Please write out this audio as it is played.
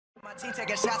My team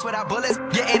taking shots without bullets.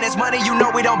 Getting this money, you know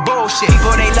we don't bullshit.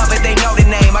 People, they love it, they know the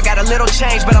name. I got a little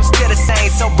change, but I'm still the same.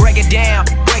 So break it down,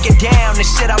 break it down. The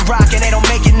shit I'm rocking, they don't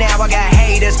make it now. I got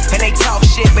haters, and they talk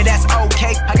shit, but that's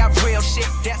okay. I got real shit,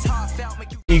 that's heartfelt.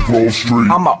 Grove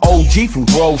Street. I'm an OG from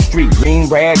Grove Street. Green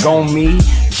rag on me,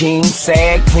 jeans,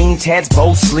 sag, clean tats,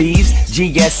 both sleeves.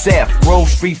 GSF, Grove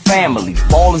Street families.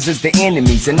 Ballers is the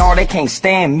enemies, and all they can't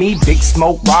stand me. Big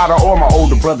Smoke, Ryder, or my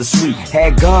older brother Sweet.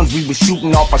 Had guns, we was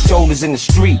shooting off our shoulders in the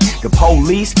street. The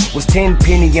police was 10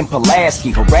 Penny and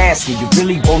Pulaski. Harass me, you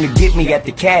really wanna get me at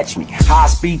the catch me. High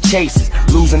speed chases,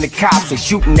 losing the cops. They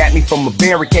shooting at me from a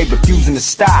barricade, refusing to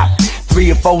stop.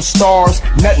 3 or 4 stars,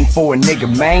 nothing for a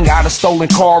nigga, man. Got a stolen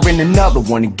car in another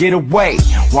one and get away.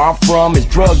 Where I'm from is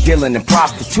drug dealing and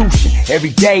prostitution.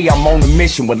 Every day I'm on a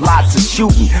mission with lots of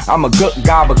shooting. I'm a good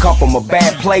guy but come from a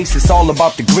bad place. It's all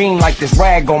about the green like this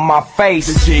rag on my face.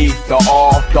 The G, the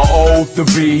R, the O, the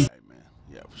V. Hey man,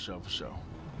 yeah, for sure, for sure.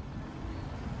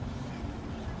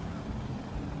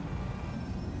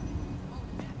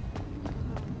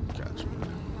 Gotcha,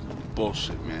 man.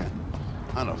 Bullshit, man.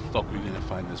 How the fuck we gonna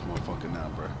find this motherfucker now,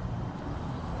 bro?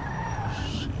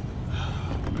 Shit.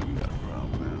 We got a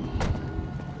problem, man.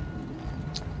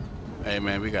 Hey,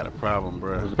 man, we got a problem,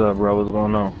 bro. What's up, bro? What's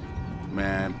going on?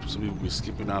 Man, some people be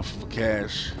skipping out for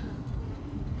cash.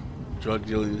 Drug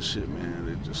dealing and shit, man.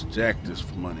 They just jacked us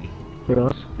for money.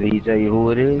 Did he tell you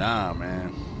who it is? Nah,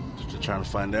 man. Just trying to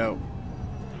find out.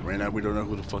 Right now, we don't know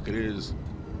who the fuck it is.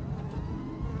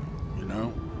 You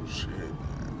know? Shit.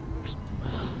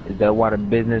 Is that why the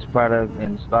business product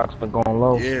and stocks been going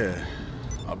low? Yeah,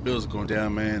 our bills going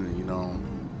down, man, and you know,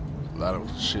 a lot of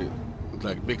shit. It's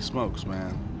like big smokes,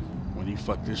 man. When you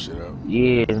fuck this shit up.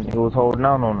 Yeah, it was holding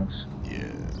out on us.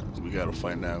 Yeah, we gotta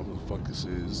find out who the fuck this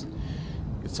is.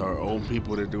 It's our own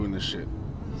people that are doing this shit.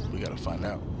 We gotta find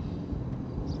out.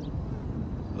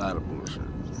 A lot of bullshit.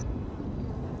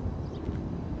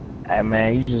 Hey,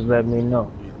 man, you just let me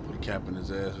know. We need to put a cap in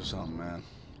his ass or something, man.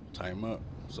 Tie him up,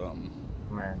 something.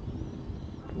 Man,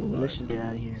 let's get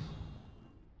out of here.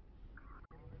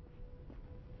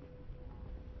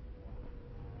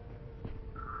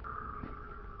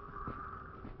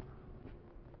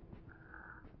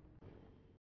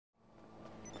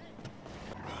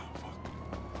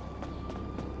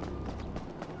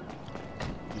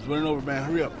 He's running over, man.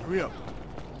 Hurry up, hurry up.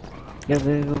 Yes,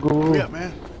 go. Hurry up,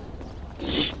 man.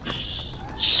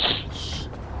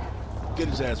 Get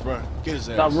his ass, bro. Get his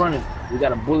ass. Stop running. We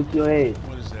got a bullet to your head.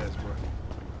 What is that, bro?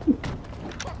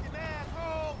 Fucking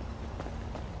asshole!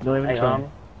 Don't even try.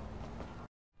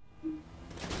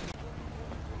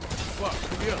 Fuck,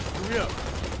 hurry up, hurry up.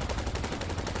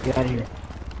 Get out of here.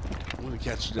 I'm gonna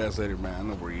catch his ass later, man. I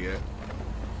know where he at.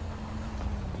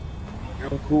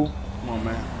 I'm cool. Come on,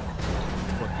 man.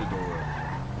 Fuck your door up.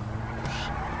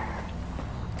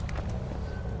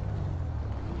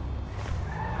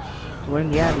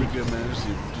 When you out of Good, man.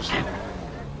 Just,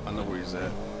 I know where he's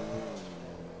at.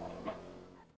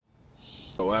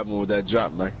 So what happened with that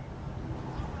drop, man?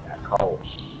 got caught.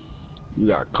 You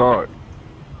got caught?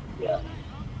 Yeah.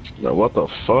 Now, what the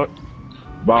fuck?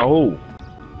 By who?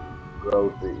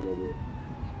 Grove Street, nigga.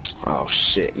 Oh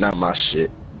shit, not my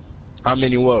shit. How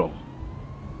many were?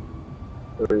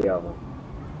 3 of them.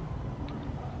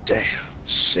 Damn,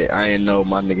 shit, I ain't know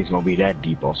my niggas gonna be that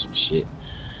deep on some shit.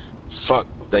 Fuck,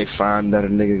 if they find that a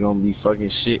nigga gonna be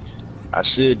fucking shit, I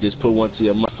should just put one to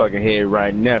your motherfucking head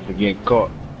right now for getting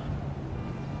caught.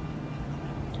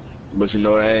 But you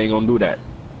know, I ain't gonna do that.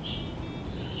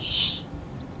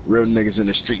 Real niggas in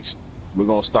the streets, we're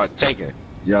gonna start taking.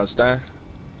 You understand?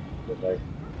 Okay.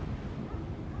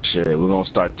 Shit, we're gonna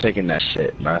start taking that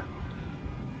shit, man.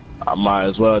 I might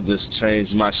as well just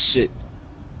change my shit,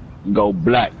 go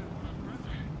black.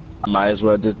 I might as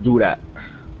well just do that.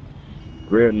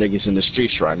 Real niggas in the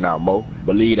streets right now, Mo.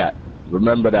 Believe that.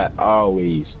 Remember that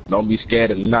always. Don't be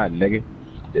scared of nothing, nigga.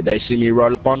 Did they see me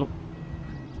roll up on them?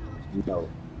 No.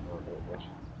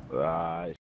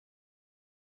 Alright.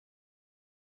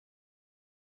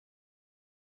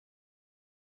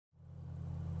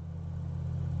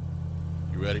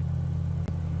 You ready?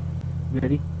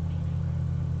 Ready?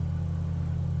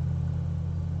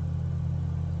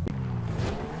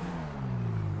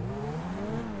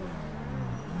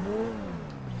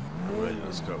 Ready,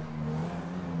 let's go.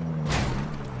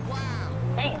 Wow.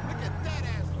 Damn. Look at that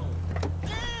asshole.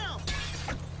 Damn.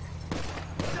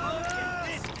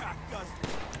 This cocksucker.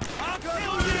 I'll kill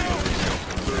you.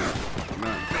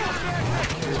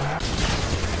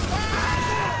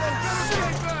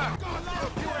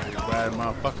 Bad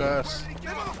motherfuckers.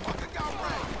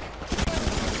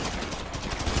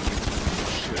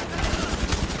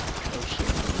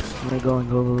 Where you going?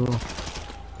 Go, go, go.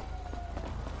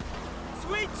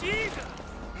 Sweet Jesus!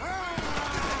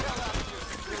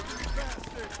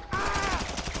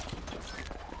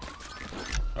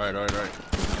 Alright, alright, alright.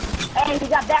 Hey, we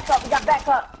got backup. We got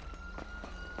backup.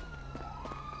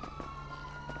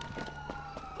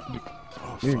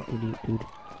 Oh, You're fuck. an idiot, dude.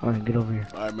 Alright, get over here.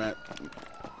 Alright, man.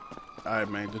 Alright,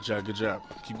 man. Good job, good job.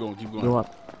 Keep going, keep going. Go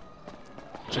up.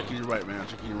 Checking your right, man.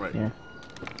 Checking your right. Yeah.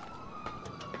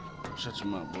 Shut your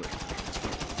mouth, boy.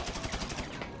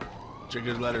 Check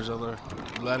your ladders over there.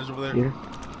 The ladders over there? Here.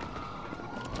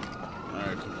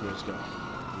 Alright, cool, let's go.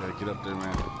 You gotta get up there,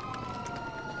 man.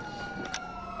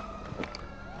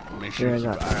 Make sure Here, you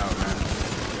I keep got an eye out, man.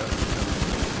 Yep.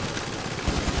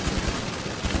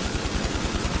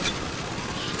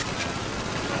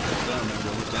 Almost done, man.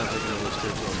 We're almost done taking over this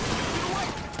territory.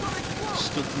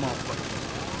 Stupid motherfucker.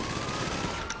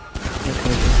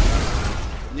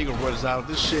 You gonna run us out of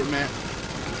this shit, man.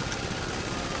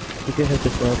 You can hit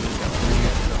this up.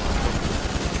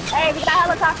 Hey, we got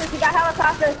helicopters. We got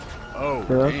helicopters. Oh,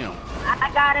 Yeah. damn.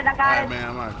 I got it. I got Alright, it. man.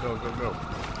 I'm out. Go, go, go.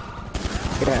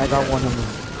 Yeah, I got one of them.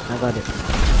 I got it.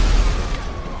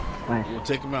 Nice. We'll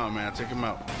take him out, man. Take him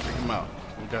out. Take him out.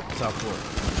 We got the top floor.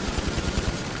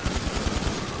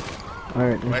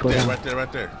 Alright, let's Right go there, down. right there,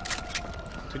 right there.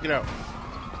 Take it out.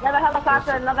 Another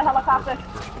helicopter. Another helicopter.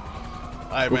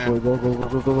 Alright, Go, man. go, go, go, go,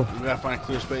 go, go. We gotta find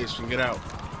clear space and get out.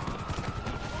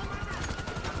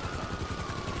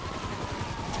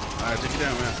 Alright, take it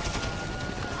down, man.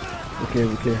 Okay,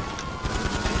 okay.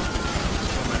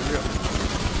 Come on, hurry up.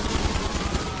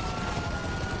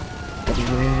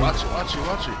 Yeah. Watch it, watch it,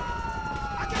 watch it.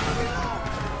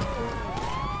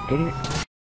 Get it.